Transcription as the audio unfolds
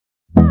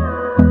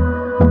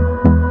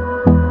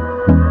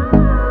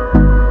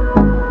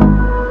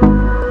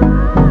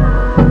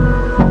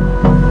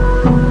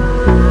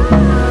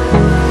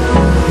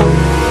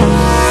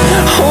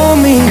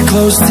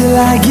close till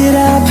I get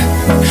up.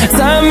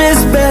 Time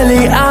is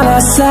barely on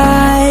our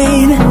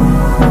side.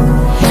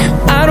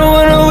 I don't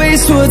wanna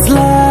waste what's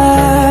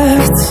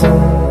left.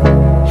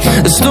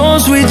 The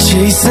storms we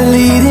chase are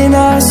leading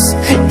us,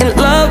 and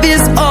love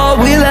is all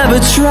we'll ever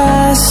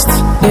trust.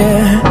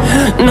 Yeah,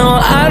 no,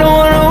 I don't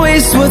wanna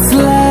waste what's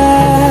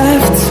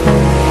left.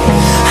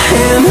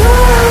 And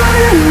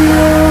on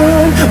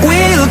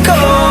we'll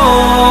go,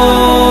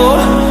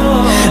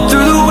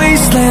 through the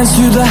wastelands,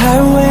 through the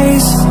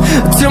highways,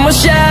 till my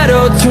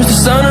shadow turns to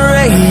sun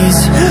rays.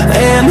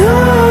 And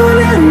on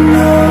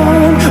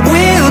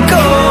we'll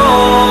go,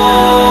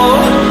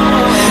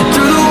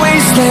 through the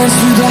wastelands,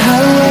 through the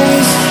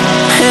highways,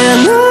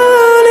 and on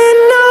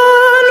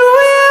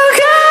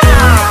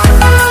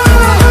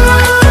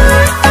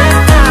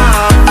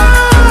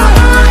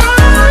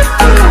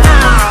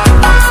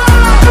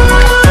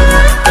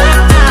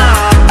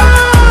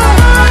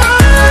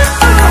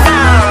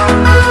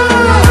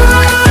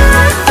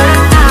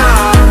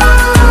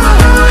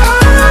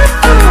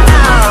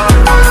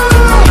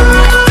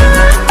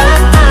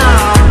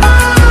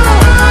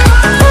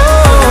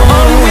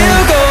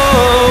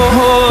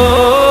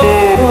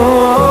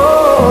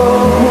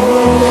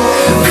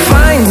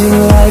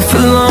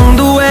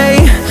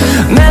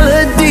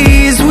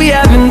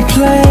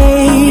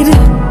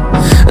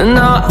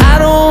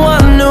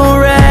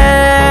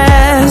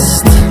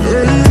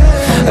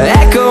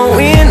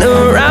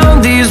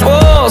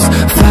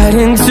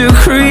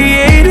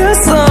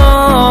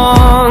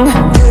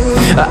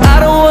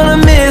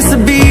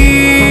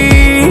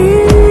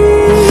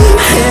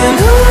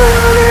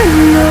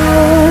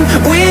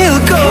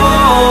we'll go.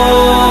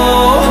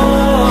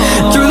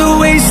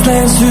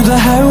 Through the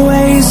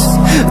highways,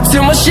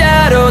 till my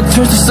shadow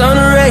turns to sun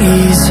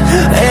rays.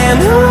 And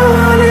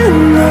on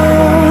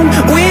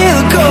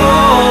we'll go,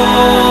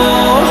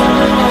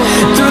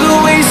 through the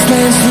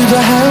wastelands, through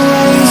the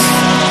highways,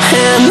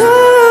 and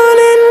on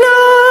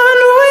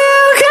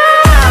we'll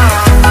go.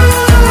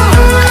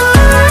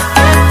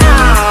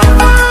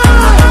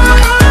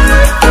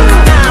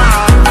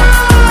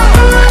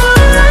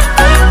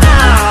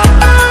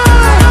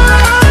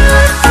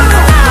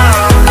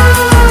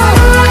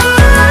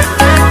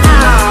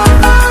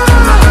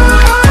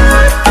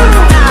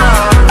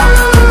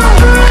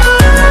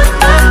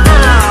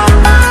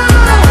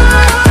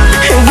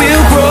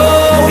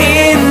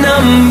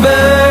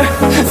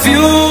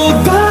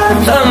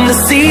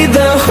 See the